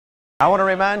I want to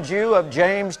remind you of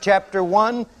James chapter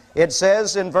 1. It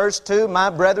says in verse 2,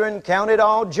 "My brethren, count it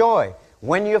all joy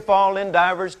when you fall in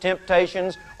divers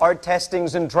temptations or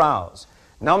testings and trials."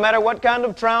 No matter what kind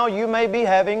of trial you may be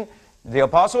having, the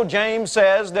Apostle James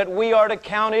says that we are to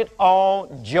count it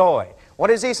all joy. What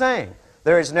is he saying?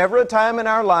 There is never a time in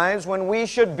our lives when we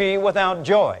should be without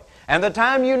joy. And the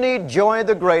time you need joy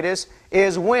the greatest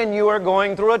is when you are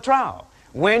going through a trial,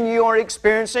 when you are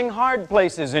experiencing hard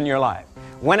places in your life,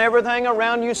 when everything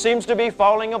around you seems to be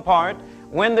falling apart,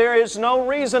 when there is no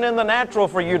reason in the natural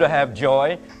for you to have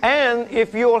joy. And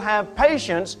if you'll have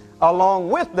patience along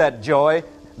with that joy,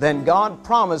 then God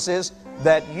promises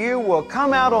that you will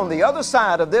come out on the other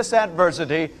side of this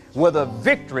adversity with a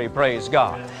victory, praise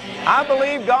God. I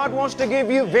believe God wants to give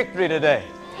you victory today.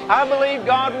 I believe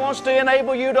God wants to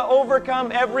enable you to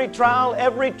overcome every trial,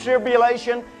 every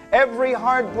tribulation, every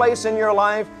hard place in your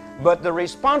life. But the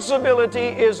responsibility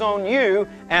is on you,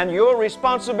 and your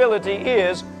responsibility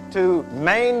is to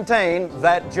maintain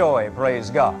that joy,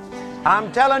 praise God.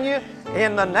 I'm telling you,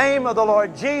 in the name of the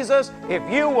Lord Jesus, if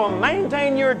you will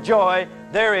maintain your joy,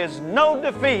 there is no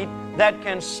defeat that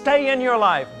can stay in your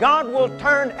life. God will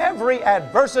turn every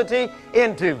adversity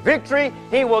into victory.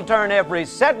 He will turn every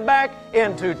setback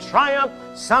into triumph.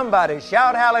 Somebody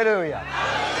shout hallelujah.